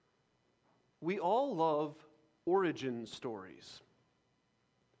We all love origin stories.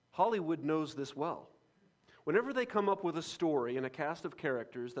 Hollywood knows this well. Whenever they come up with a story and a cast of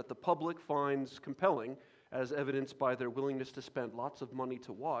characters that the public finds compelling, as evidenced by their willingness to spend lots of money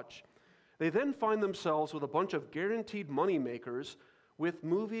to watch, they then find themselves with a bunch of guaranteed moneymakers with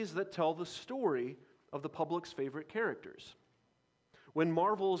movies that tell the story of the public's favorite characters. When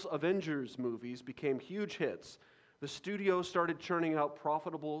Marvel's Avengers movies became huge hits, the studio started churning out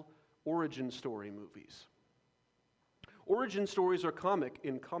profitable origin story movies. Origin stories are common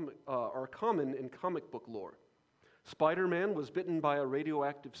in comic book lore. Spider-Man was bitten by a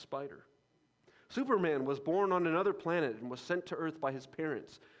radioactive spider. Superman was born on another planet and was sent to Earth by his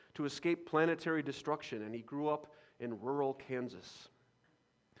parents to escape planetary destruction, and he grew up in rural Kansas.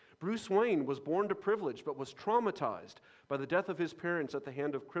 Bruce Wayne was born to privilege but was traumatized by the death of his parents at the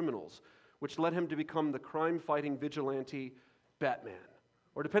hand of criminals, which led him to become the crime-fighting vigilante Batman.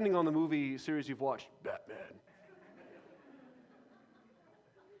 Or depending on the movie series you've watched, Batman.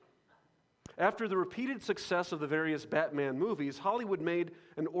 After the repeated success of the various Batman movies, Hollywood made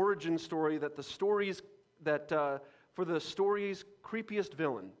an origin story for the story's creepiest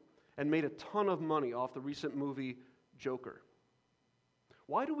villain, and made a ton of money off the recent movie Joker.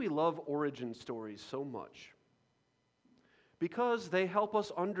 Why do we love origin stories so much? Because they help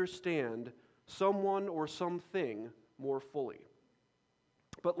us understand someone or something more fully.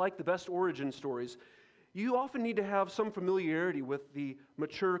 But like the best origin stories, you often need to have some familiarity with the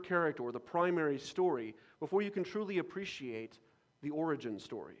mature character or the primary story before you can truly appreciate the origin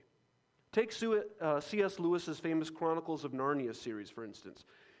story. Take C.S. Lewis's famous Chronicles of Narnia series, for instance.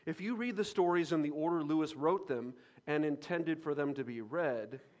 If you read the stories in the order Lewis wrote them and intended for them to be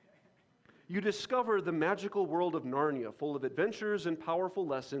read, you discover the magical world of Narnia, full of adventures and powerful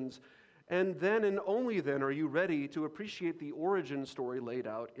lessons, and then and only then are you ready to appreciate the origin story laid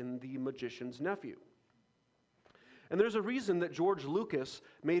out in The Magician's Nephew. And there's a reason that George Lucas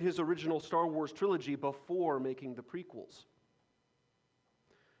made his original Star Wars trilogy before making the prequels.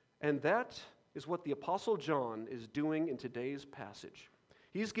 And that is what the Apostle John is doing in today's passage.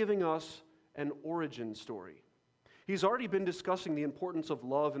 He's giving us an origin story. He's already been discussing the importance of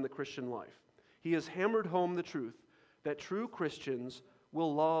love in the Christian life. He has hammered home the truth that true Christians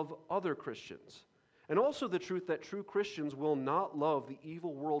will love other Christians, and also the truth that true Christians will not love the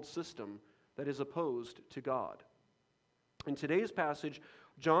evil world system that is opposed to God. In today's passage,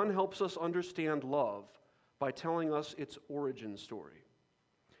 John helps us understand love by telling us its origin story.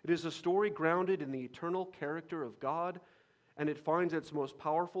 It is a story grounded in the eternal character of God, and it finds its most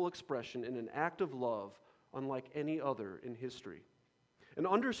powerful expression in an act of love unlike any other in history. And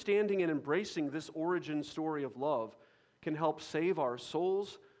understanding and embracing this origin story of love can help save our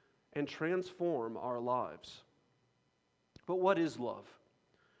souls and transform our lives. But what is love?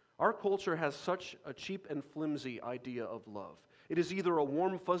 Our culture has such a cheap and flimsy idea of love. It is either a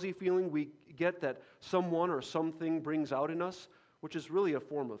warm, fuzzy feeling we get that someone or something brings out in us, which is really a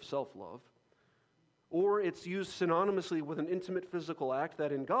form of self-love, or it's used synonymously with an intimate physical act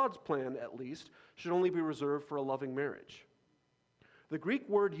that, in God's plan at least, should only be reserved for a loving marriage. The Greek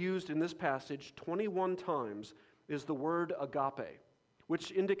word used in this passage 21 times is the word agape,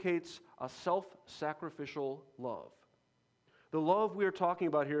 which indicates a self-sacrificial love. The love we are talking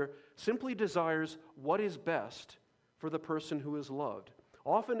about here simply desires what is best for the person who is loved,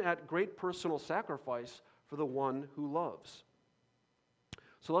 often at great personal sacrifice for the one who loves.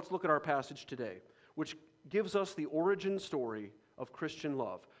 So let's look at our passage today, which gives us the origin story of Christian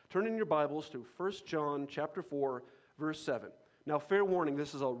love. Turn in your Bibles to 1 John chapter 4, verse 7. Now, fair warning,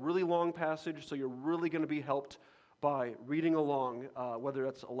 this is a really long passage, so you're really going to be helped by reading along, whether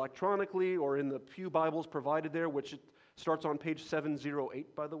that's electronically or in the Pew Bibles provided there, which starts on page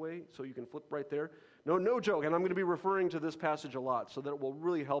 708, by the way, so you can flip right there. No joke, and I'm going to be referring to this passage a lot, so that it will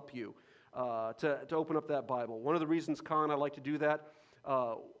really help you to open up that Bible. One of the reasons, Con, I like to do that,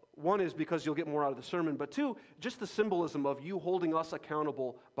 one is because you'll get more out of the sermon, but two, just the symbolism of you holding us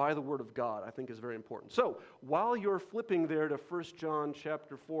accountable by the Word of God, I think is very important. So, while you're flipping there to 1 John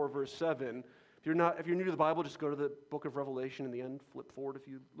chapter 4, verse 7, if you're new to the Bible, just go to the book of Revelation in the end, flip forward a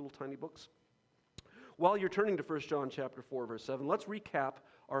few little tiny books. While you're turning to 1 John chapter 4, verse 7, let's recap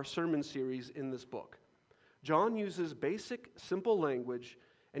our sermon series in this book. John uses basic, simple language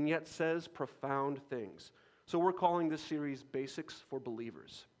and yet says profound things. So we're calling this series Basics for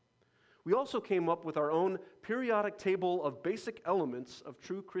Believers. We also came up with our own periodic table of basic elements of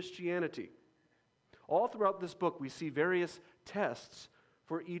true Christianity. All throughout this book, we see various tests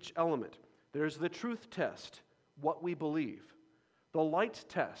for each element. There's the truth test, what we believe. The light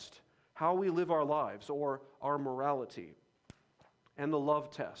test, how we live our lives or our morality. And the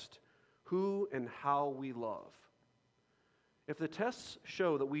love test, who and how we love. If the tests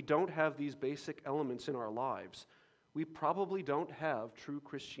show that we don't have these basic elements in our lives, we probably don't have true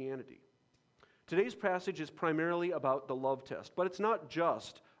Christianity. Today's passage is primarily about the love test, but it's not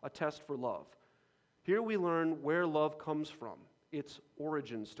just a test for love. Here we learn where love comes from, its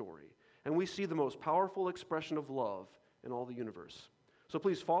origin story, and we see the most powerful expression of love in all the universe. So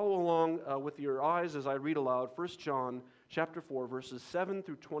please follow along with your eyes as I read aloud 1 John chapter 4, verses 7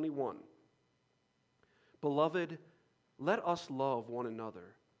 through 21. Beloved, let us love one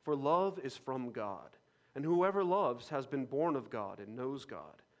another, for love is from God, and whoever loves has been born of God and knows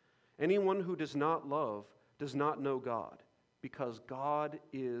God. Anyone who does not love does not know God, because God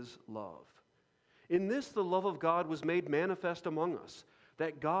is love. In this the love of God was made manifest among us,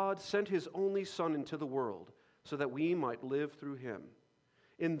 that God sent his only Son into the world, so that we might live through him.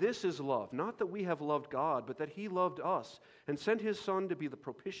 In this is love, not that we have loved God, but that he loved us, and sent his Son to be the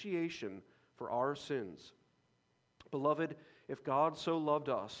propitiation for our sins. Beloved, if God so loved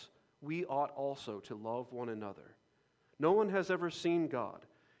us, we ought also to love one another. No one has ever seen God.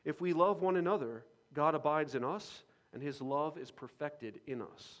 If we love one another, God abides in us, and his love is perfected in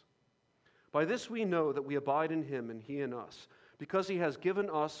us. By this we know that we abide in him and he in us, because he has given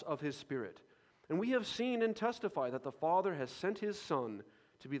us of his Spirit. And we have seen and testify that the Father has sent his Son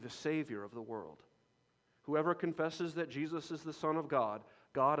to be the Savior of the world. Whoever confesses that Jesus is the Son of God,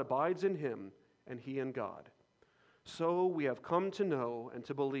 God abides in him, and he in God. So we have come to know and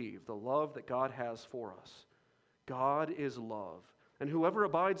to believe the love that God has for us. God is love, and whoever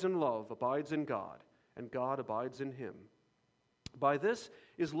abides in love abides in God, and God abides in him. By this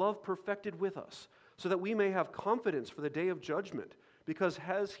is love perfected with us, so that we may have confidence for the day of judgment, because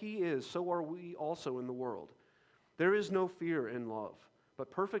as he is, so are we also in the world. There is no fear in love,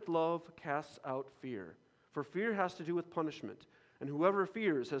 but perfect love casts out fear. For fear has to do with punishment, and whoever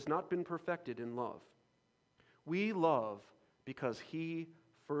fears has not been perfected in love. We love because he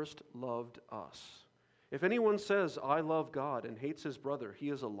first loved us. If anyone says, I love God, and hates his brother, he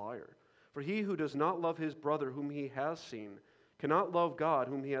is a liar. For he who does not love his brother whom he has seen cannot love God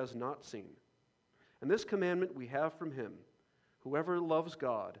whom he has not seen. And this commandment we have from him: whoever loves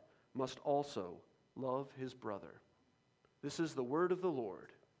God must also love his brother. This is the word of the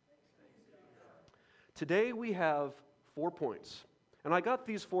Lord. Today we have 4 points. And I got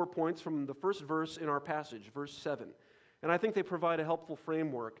these 4 points from the first verse in our passage, verse 7. And I think they provide a helpful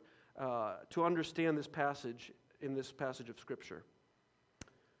framework to understand this passage in this passage of Scripture.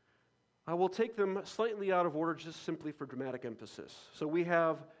 I will take them slightly out of order just simply for dramatic emphasis. So we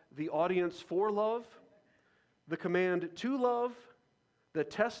have the audience for love, the command to love, the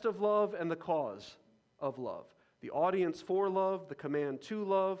test of love, and the cause of love. The audience for love, the command to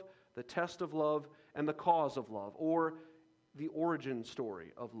love, the test of love, and the cause of love, or the origin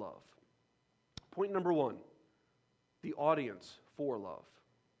story of love. Point number 1, the audience for love.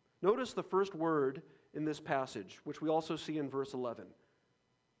 Notice the first word in this passage, which we also see in verse 11.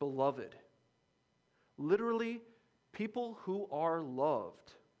 Beloved. Literally, people who are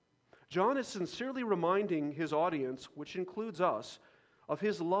loved. John is sincerely reminding his audience, which includes us, of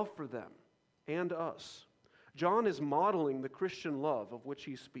his love for them and us. John is modeling the Christian love of which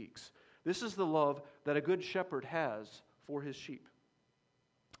he speaks. This is the love that a good shepherd has for his sheep.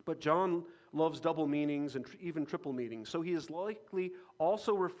 But John loves double meanings and even triple meanings, so he is likely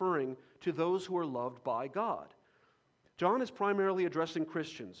also referring to those who are loved by God. John is primarily addressing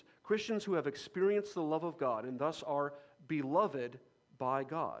Christians who have experienced the love of God and thus are beloved by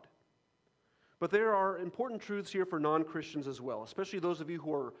God. But there are important truths here for non-Christians as well, especially those of you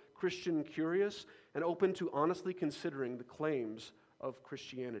who are Christian curious and open to honestly considering the claims of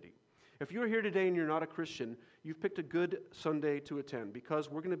Christianity. If you're here today and you're not a Christian, you've picked a good Sunday to attend, because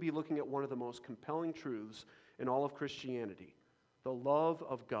we're going to be looking at one of the most compelling truths in all of Christianity: the love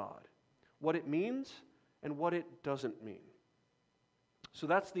of God, what it means and what it doesn't mean. So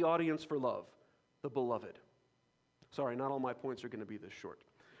that's the audience for love, the beloved. Sorry, not all my points are going to be this short.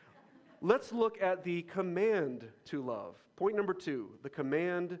 Let's look at the command to love. Point number 2, the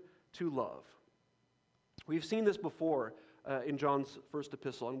command to love. We've seen this before in John's first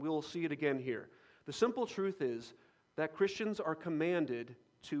epistle, and we'll see it again here. The simple truth is that Christians are commanded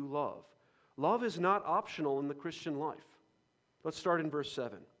to love. Love is not optional in the Christian life. Let's start in verse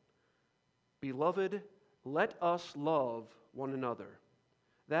 7. Beloved, let us love one another.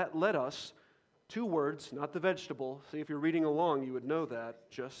 That let us, 2 words, not the vegetable. See, if you're reading along, you would know that.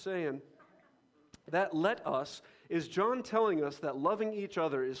 Just saying. That let us is John telling us that loving each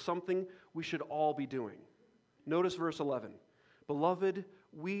other is something we should all be doing. Notice verse 11. Beloved,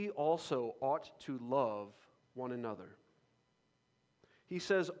 we also ought to love one another. He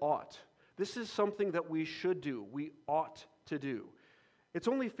says ought. This is something that we should do, we ought to do. It's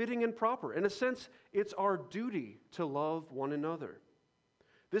only fitting and proper. In a sense, it's our duty to love one another.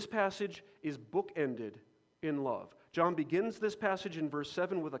 This passage is bookended in love. John begins this passage in verse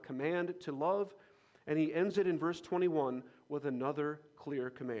 7 with a command to love, and he ends it in verse 21 with another clear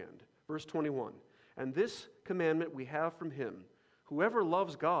command. Verse 21, and this commandment we have from him, whoever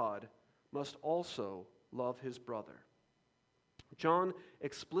loves God must also love his brother. John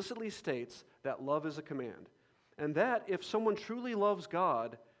explicitly states that love is a command, and that if someone truly loves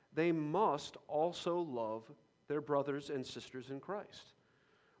God, they must also love their brothers and sisters in Christ.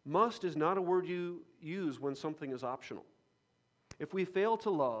 Must is not a word you use when something is optional. If we fail to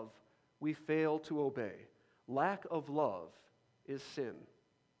love, we fail to obey. Lack of love is sin.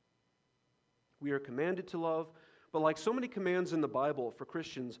 We are commanded to love, but like so many commands in the Bible for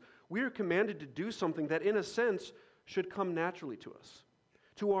Christians, we are commanded to do something that, in a sense, should come naturally to us,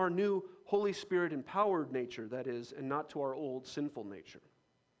 to our new Holy Spirit-empowered nature, that is, and not to our old sinful nature.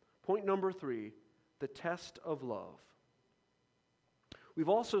 Point number 3, the test of love. We've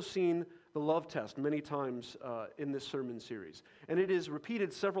also seen the love test many times in this sermon series, and it is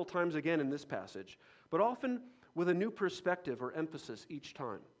repeated several times again in this passage, but often with a new perspective or emphasis each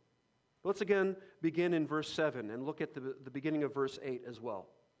time. Let's again begin in verse 7 and look at the beginning of verse 8 as well.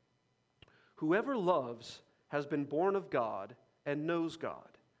 Whoever loves has been born of God and knows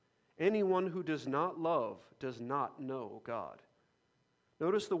God. Anyone who does not love does not know God.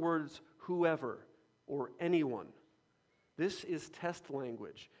 Notice the words whoever or anyone. This is test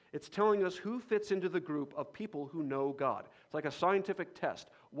language. It's telling us who fits into the group of people who know God. It's like a scientific test.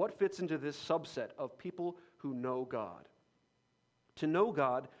 What fits into this subset of people who know God? To know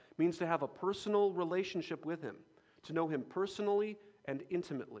God means to have a personal relationship with him, to know him personally and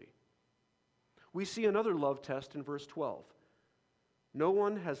intimately. We see another love test in verse 12. No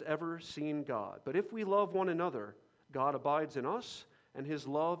one has ever seen God, but if we love one another, God abides in us, and his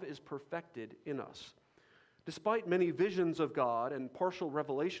love is perfected in us. Despite many visions of God and partial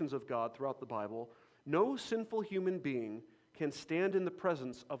revelations of God throughout the Bible, no sinful human being can stand in the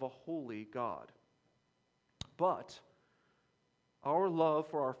presence of a holy God. But our love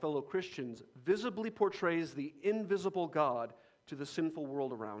for our fellow Christians visibly portrays the invisible God to the sinful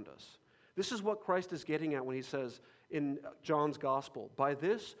world around us. This is what Christ is getting at when he says in John's Gospel, "By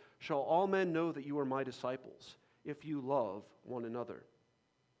this shall all men know that you are my disciples, if you love one another."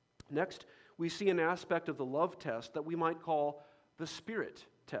 Next, we see an aspect of the love test that we might call the Spirit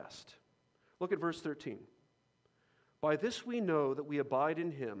test. Look at verse 13. By this we know that we abide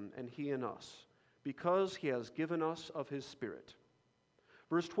in him and he in us, because he has given us of his Spirit.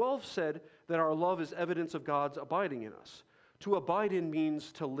 Verse 12 said that our love is evidence of God's abiding in us. To abide in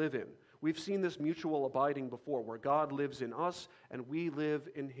means to live in. We've seen this mutual abiding before, where God lives in us and we live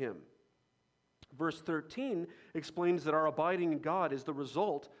in him. Verse 13 explains that our abiding in God is the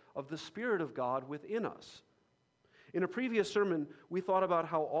result of the Spirit of God within us. In a previous sermon, we thought about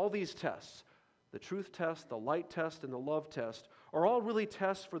how all these tests, the truth test, the light test, and the love test, are all really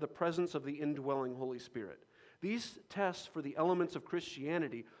tests for the presence of the indwelling Holy Spirit. These tests for the elements of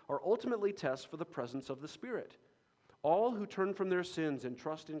Christianity are ultimately tests for the presence of the Spirit. All who turn from their sins and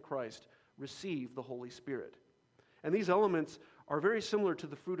trust in Christ receive the Holy Spirit. And these elements are very similar to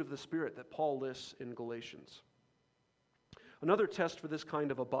the fruit of the Spirit that Paul lists in Galatians. Another test for this kind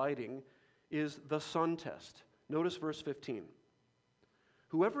of abiding is the Son test. Notice verse 15.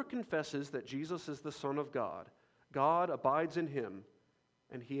 Whoever confesses that Jesus is the Son of God, God abides in him,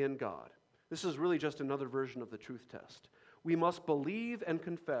 and he in God. This is really just another version of the truth test. We must believe and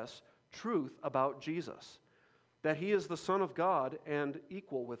confess truth about Jesus, that he is the Son of God and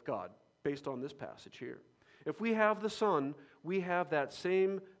equal with God, based on this passage here. If we have the Son, we have that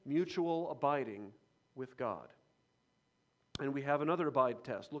same mutual abiding with God. And we have another abide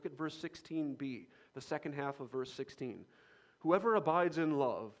test. Look at verse 16b, the second half of verse 16. Whoever abides in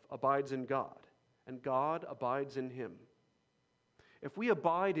love abides in God, and God abides in him. If we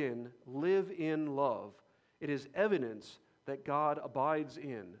abide in, live in love, it is evidence that God abides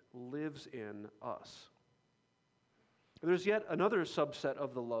in, lives in us. There's yet another subset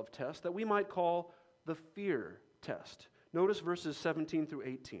of the love test that we might call the fear test. Notice verses 17 through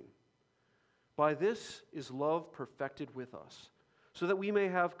 18. By this is love perfected with us, so that we may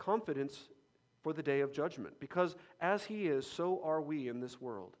have confidence for the day of judgment. Because as he is, so are we in this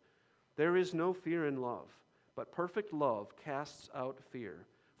world. There is no fear in love, but perfect love casts out fear.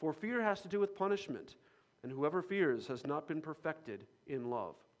 For fear has to do with punishment, and whoever fears has not been perfected in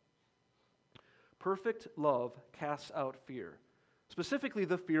love. Perfect love casts out fear, specifically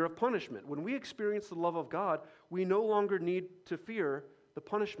the fear of punishment. When we experience the love of God, we no longer need to fear the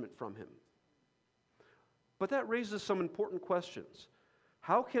punishment from him. But that raises some important questions.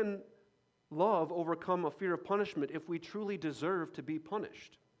 How can love overcome a fear of punishment if we truly deserve to be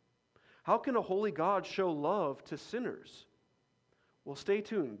punished? How can a holy God show love to sinners? Well, stay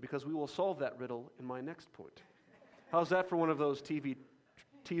tuned, because we will solve that riddle in my next point. How's that for one of those TV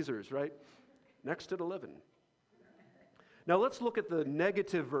teasers, right? Next at 11. Now let's look at the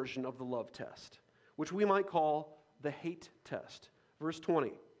negative version of the love test, which we might call the hate test. Verse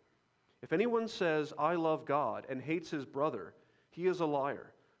 20. If anyone says, I love God, and hates his brother, he is a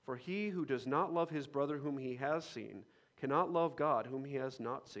liar. For he who does not love his brother whom he has seen cannot love God whom he has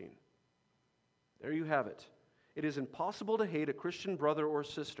not seen. There you have it. It is impossible to hate a Christian brother or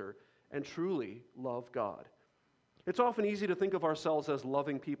sister and truly love God. It's often easy to think of ourselves as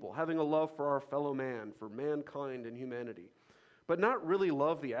loving people, having a love for our fellow man, for mankind and humanity, but not really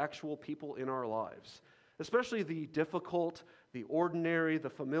love the actual people in our lives, especially the difficult, the ordinary, the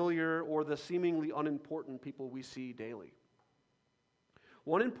familiar, or the seemingly unimportant people we see daily.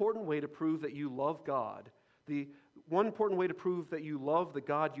 One important way to prove that you love God, one important way to prove that you love the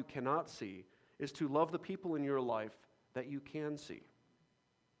God you cannot see, is to love the people in your life that you can see.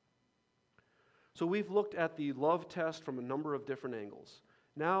 So we've looked at the love test from a number of different angles.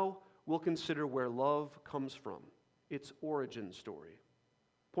 Now we'll consider where love comes from, its origin story.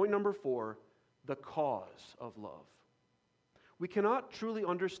 Point number 4, the cause of love. We cannot truly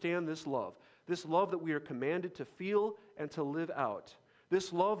understand this love that we are commanded to feel and to live out,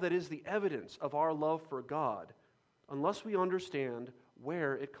 this love that is the evidence of our love for God, unless we understand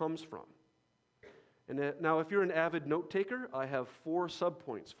where it comes from. And now, if you're an avid note taker, I have 4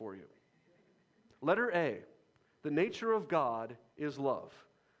 subpoints for you. Letter A, the nature of God is love.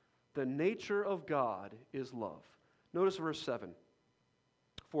 The nature of God is love. Notice verse 7.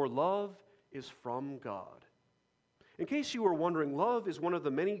 For love is from God. In case you were wondering, love is one of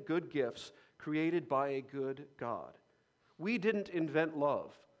the many good gifts created by a good God. We didn't invent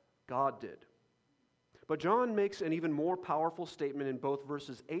love. God did. But John makes an even more powerful statement in both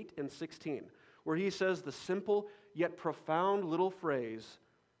verses 8 and 16, where he says the simple yet profound little phrase,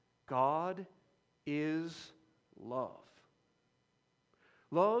 God is love.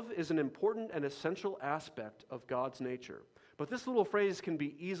 Love is an important and essential aspect of God's nature, but this little phrase can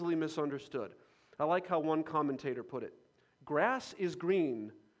be easily misunderstood. I like how one commentator put it. Grass is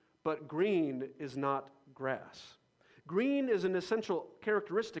green, but green is not grass. Green is an essential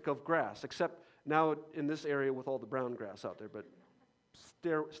characteristic of grass, except now in this area with all the brown grass out there, but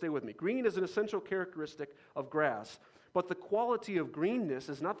stay with me. Green is an essential characteristic of grass, but the quality of greenness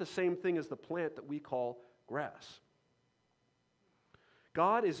is not the same thing as the plant that we call grass.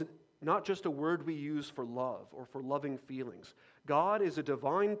 God is not just a word we use for love or for loving feelings. God is a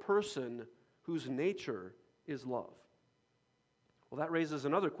divine person whose nature is love. Well, that raises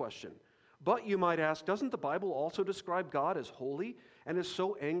another question. But you might ask, doesn't the Bible also describe God as holy and is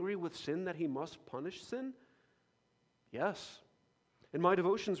so angry with sin that he must punish sin? Yes. In my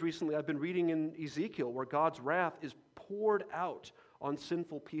devotions recently, I've been reading in Ezekiel where God's wrath is poured out on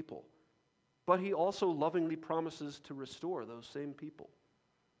sinful people, but he also lovingly promises to restore those same people.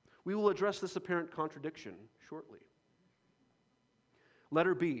 We will address this apparent contradiction shortly.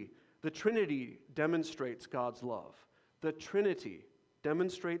 Letter B, the Trinity demonstrates God's love. The Trinity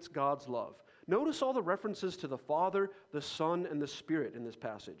demonstrates God's love. Notice all the references to the Father, the Son, and the Spirit in this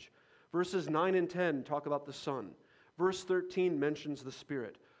passage. Verses 9 and 10 talk about the Son. Verse 13 mentions the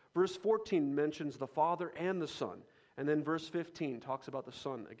Spirit. Verse 14 mentions the Father and the Son. And then verse 15 talks about the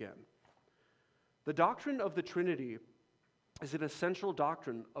Son again. The doctrine of the Trinity is an essential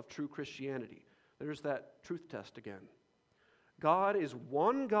doctrine of true Christianity. There's that truth test again. God is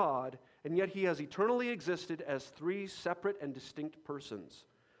one God, and yet he has eternally existed as 3 separate and distinct persons: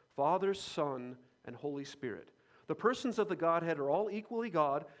 Father, Son, and Holy Spirit. The persons of the Godhead are all equally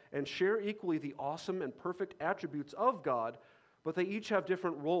God and share equally the awesome and perfect attributes of God, but they each have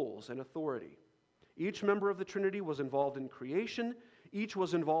different roles and authority. Each member of the Trinity was involved in creation, each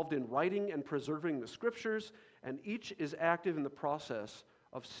was involved in writing and preserving the Scriptures, and each is active in the process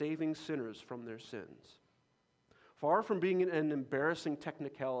of saving sinners from their sins. Far from being an embarrassing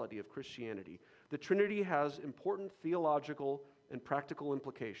technicality of Christianity, the Trinity has important theological and practical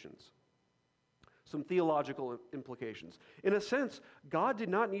implications. Some theological implications. In a sense, God did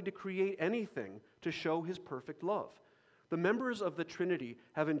not need to create anything to show his perfect love. The members of the Trinity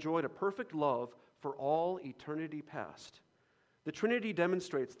have enjoyed a perfect love for all eternity past. The Trinity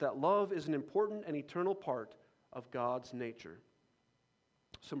demonstrates that love is an important and eternal part of God's nature.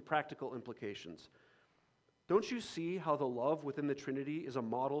 Some practical implications. Don't you see how the love within the Trinity is a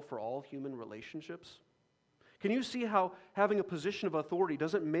model for all human relationships? Can you see how having a position of authority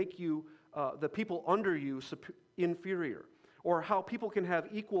doesn't make you, the people under you, inferior? Or how people can have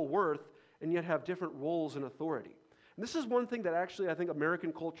equal worth and yet have different roles and authority? And this is one thing that actually I think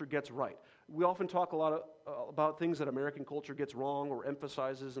American culture gets right. We often talk a lot about things that American culture gets wrong or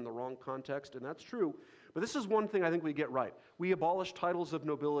emphasizes in the wrong context, and that's true. But this is one thing I think we get right. We abolish titles of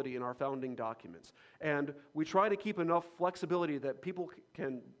nobility in our founding documents, and we try to keep enough flexibility that people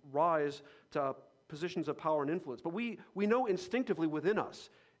can rise to positions of power and influence. But we know instinctively within us,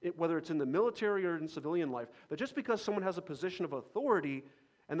 whether it's in the military or in civilian life, that just because someone has a position of authority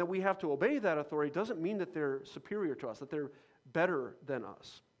and that we have to obey that authority doesn't mean that they're superior to us, that they're better than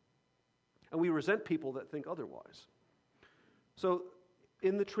us. And we resent people that think otherwise. So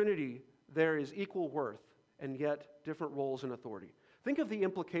in the Trinity, there is equal worth and yet different roles and authority. Think of the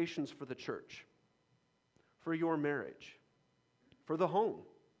implications for the church, for your marriage, for the home,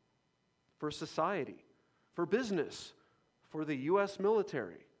 for society, for business, for the U.S.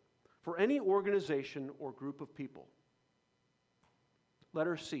 military, for any organization or group of people.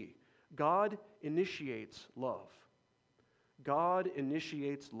 Letter C, God initiates love. God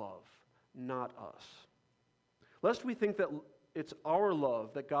initiates love, not us. Lest we think that it's our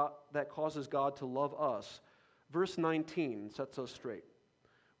love that causes God to love us, verse 19 sets us straight.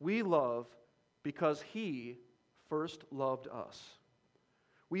 We love because He first loved us.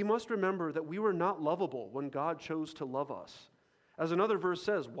 We must remember that we were not lovable when God chose to love us. As another verse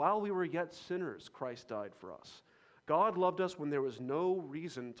says, while we were yet sinners, Christ died for us. God loved us when there was no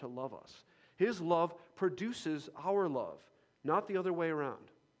reason to love us. His love produces our love, not the other way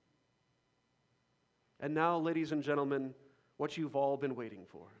around. And now, ladies and gentlemen, what you've all been waiting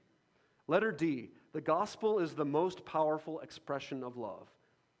for. Letter D, the gospel is the most powerful expression of love.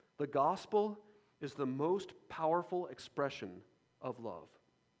 The gospel is the most powerful expression of love.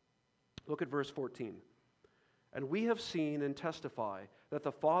 Look at verse 14. And we have seen and testify that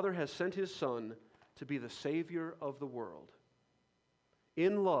the Father has sent His Son to be the Savior of the world.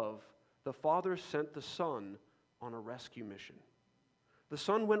 In love, the Father sent the Son on a rescue mission. The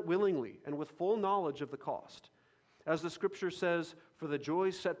Son went willingly and with full knowledge of the cost. As the Scripture says, for the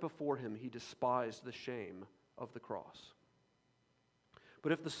joy set before Him, He despised the shame of the cross.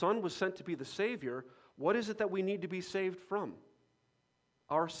 But if the Son was sent to be the Savior, what is it that we need to be saved from?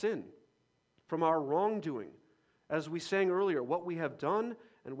 Our sin, from our wrongdoing. As we sang earlier, what we have done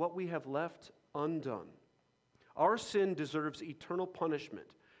and what we have left undone. Our sin deserves eternal punishment,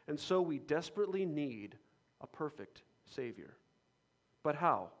 and so we desperately need a perfect Savior. But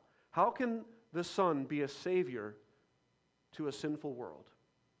how? How can the Son be a Savior to a sinful world?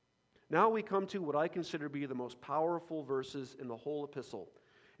 Now we come to what I consider to be the most powerful verses in the whole epistle.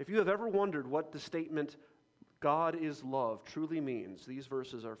 If you have ever wondered what the statement, God is love, truly means, these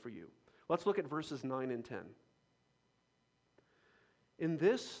verses are for you. Let's look at verses 9 and 10. In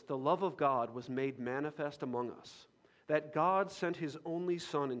this, the love of God was made manifest among us, that God sent His only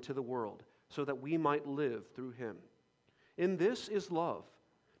Son into the world, so that we might live through Him. In this is love,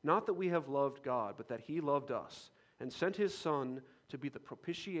 not that we have loved God, but that He loved us, and sent His Son to be the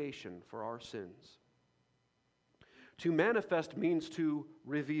propitiation for our sins. To manifest means to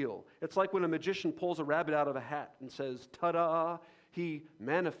reveal. It's like when a magician pulls a rabbit out of a hat and says, ta-da, he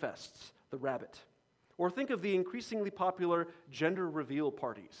manifests the rabbit. Or think of the increasingly popular gender reveal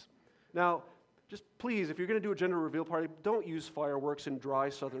parties. Now, just please, if you're going to do a gender reveal party, don't use fireworks in dry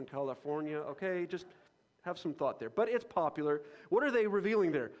Southern California, okay? Just have some thought there. But it's popular. What are they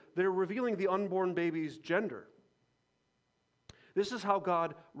revealing there? They're revealing the unborn baby's gender. This is how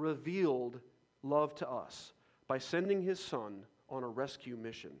God revealed love to us, by sending His Son on a rescue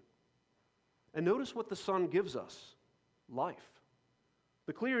mission. And notice what the Son gives us: life.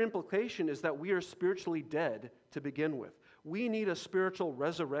 The clear implication is that we are spiritually dead to begin with. We need a spiritual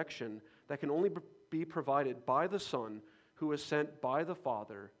resurrection that can only be provided by the Son who is sent by the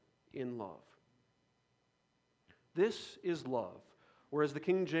Father in love. This is love, or as the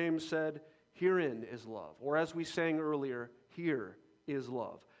King James said, herein is love. Or as we sang earlier, here is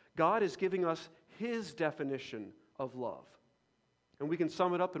love. God is giving us His definition of love. And we can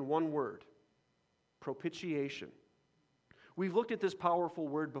sum it up in one word: propitiation. We've looked at this powerful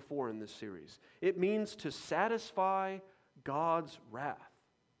word before in this series. It means to satisfy God's wrath.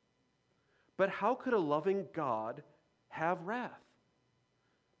 But how could a loving God have wrath?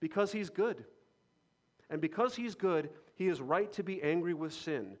 Because He's good. And because He's good, He is right to be angry with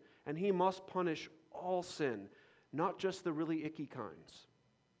sin, and He must punish all sin, not just the really icky kinds.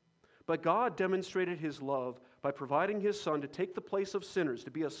 But God demonstrated His love by providing His Son to take the place of sinners,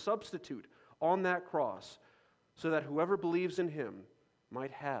 to be a substitute on that cross, so that whoever believes in Him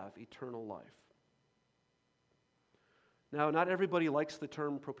might have eternal life. Now, not everybody likes the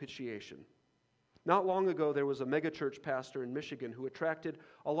term propitiation. Not long ago, there was a megachurch pastor in Michigan who attracted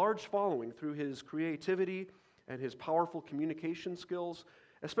a large following through his creativity and his powerful communication skills,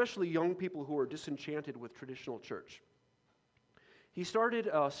 especially young people who are disenchanted with traditional church. He started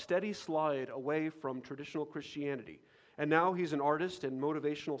a steady slide away from traditional Christianity, and now he's an artist and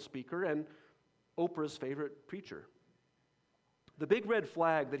motivational speaker and Oprah's favorite preacher. The big red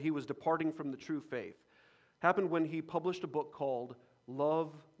flag that he was departing from the true faith happened when he published a book called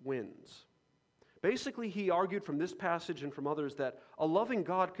Love Wins. Basically, he argued from this passage and from others that a loving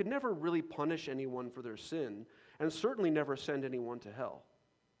God could never really punish anyone for their sin, and certainly never send anyone to hell.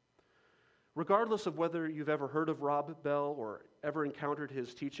 Regardless of whether you've ever heard of Rob Bell or ever encountered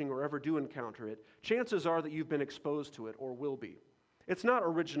his teaching or ever do encounter it, chances are that you've been exposed to it or will be. It's not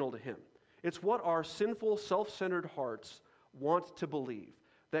original to him. It's what our sinful, self-centered hearts want to believe,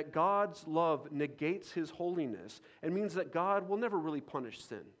 that God's love negates his holiness and means that God will never really punish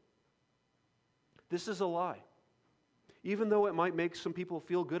sin. This is a lie. Even though it might make some people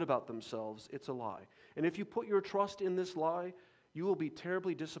feel good about themselves, it's a lie. And if you put your trust in this lie, you will be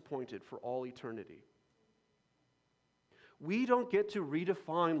terribly disappointed for all eternity. We don't get to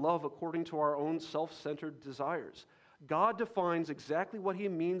redefine love according to our own self-centered desires. God defines exactly what he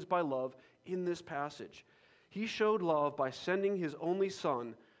means by love in this passage. He showed love by sending his only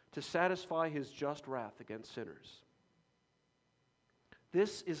Son to satisfy his just wrath against sinners.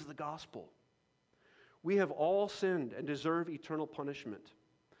 This is the gospel. We have all sinned and deserve eternal punishment.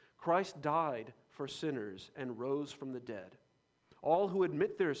 Christ died for sinners and rose from the dead. All who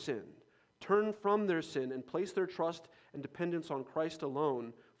admit their sin, turn from their sin, and place their trust and dependence on Christ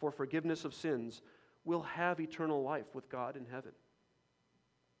alone for forgiveness of sins will have eternal life with God in heaven.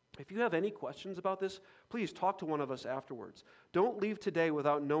 If you have any questions about this, please talk to one of us afterwards. Don't leave today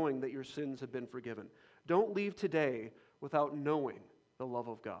without knowing that your sins have been forgiven. Don't leave today without knowing the love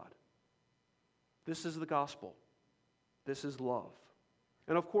of God. This is the gospel. This is love.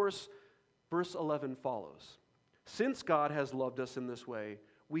 And of course, verse 11 follows. Since God has loved us in this way,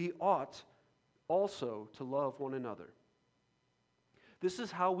 we ought also to love one another. This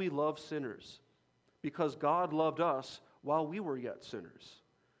is how we love sinners, because God loved us while we were yet sinners.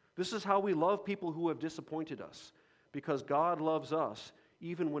 This is how we love people who have disappointed us, because God loves us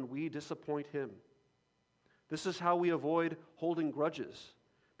even when we disappoint him. This is how we avoid holding grudges,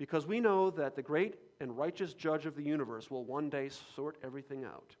 because we know that the great and righteous judge of the universe will one day sort everything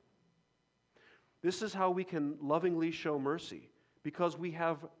out. This is how we can lovingly show mercy, because we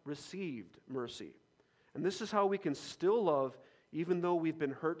have received mercy. And this is how we can still love even though we've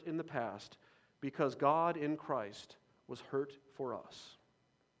been hurt in the past, because God in Christ was hurt for us.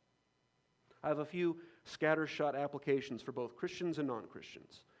 I have a few scattershot applications for both Christians and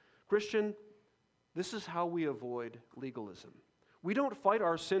non-Christians. Christian, this is how we avoid legalism. We don't fight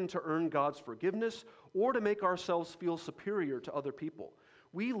our sin to earn God's forgiveness or to make ourselves feel superior to other people.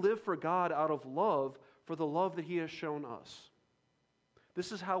 We live for God out of love for the love that he has shown us.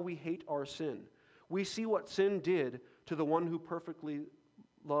 This is how we hate our sin. We see what sin did to the one who perfectly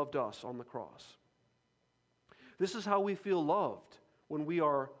loved us on the cross. This is how we feel loved when we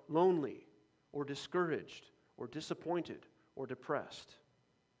are lonely or discouraged or disappointed or depressed.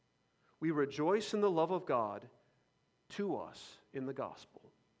 We rejoice in the love of God to us in the gospel.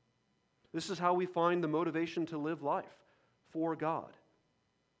 This is how we find the motivation to live life for God.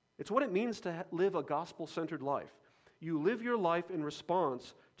 It's what it means to live a gospel-centered life. You live your life in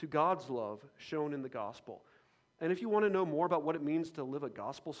response to God's love shown in the gospel. And if you want to know more about what it means to live a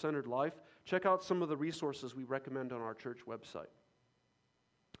gospel-centered life, check out some of the resources we recommend on our church website.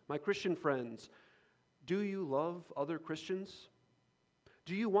 My Christian friends, do you love other Christians?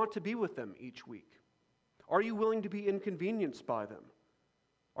 Do you want to be with them each week? Are you willing to be inconvenienced by them?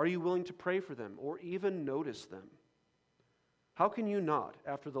 Are you willing to pray for them or even notice them? How can you not,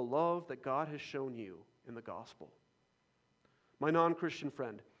 after the love that God has shown you in the gospel? My non-Christian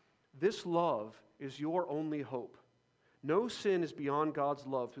friend, this love is your only hope. No sin is beyond God's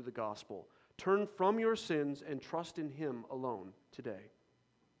love through the gospel. Turn from your sins and trust in him alone today.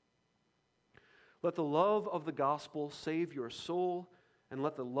 Let the love of the gospel save your soul, and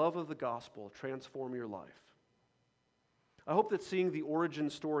let the love of the gospel transform your life. I hope that seeing the origin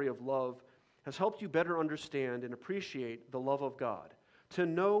story of love has helped you better understand and appreciate the love of God, to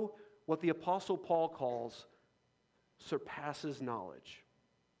know what the Apostle Paul calls surpasses knowledge.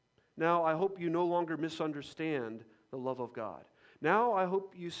 Now, I hope you no longer misunderstand the love of God. Now, I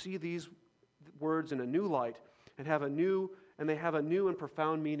hope you see these words in a new light and they have a new and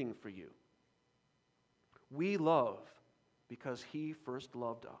profound meaning for you. We love because he first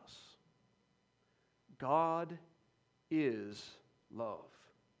loved us. God is love.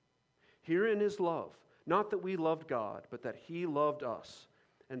 Herein is love, not that we loved God, but that He loved us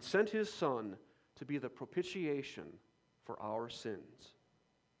and sent His Son to be the propitiation for our sins.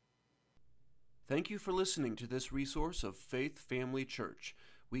 Thank you for listening to this resource of Faith Family Church.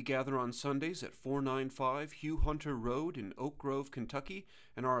 We gather on Sundays at 495 Hugh Hunter Road in Oak Grove, Kentucky,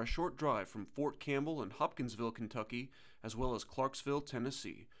 and are a short drive from Fort Campbell and Hopkinsville, Kentucky, as well as Clarksville,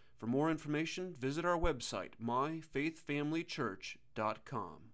 Tennessee. For more information, visit our website, myfaithfamilychurch.com.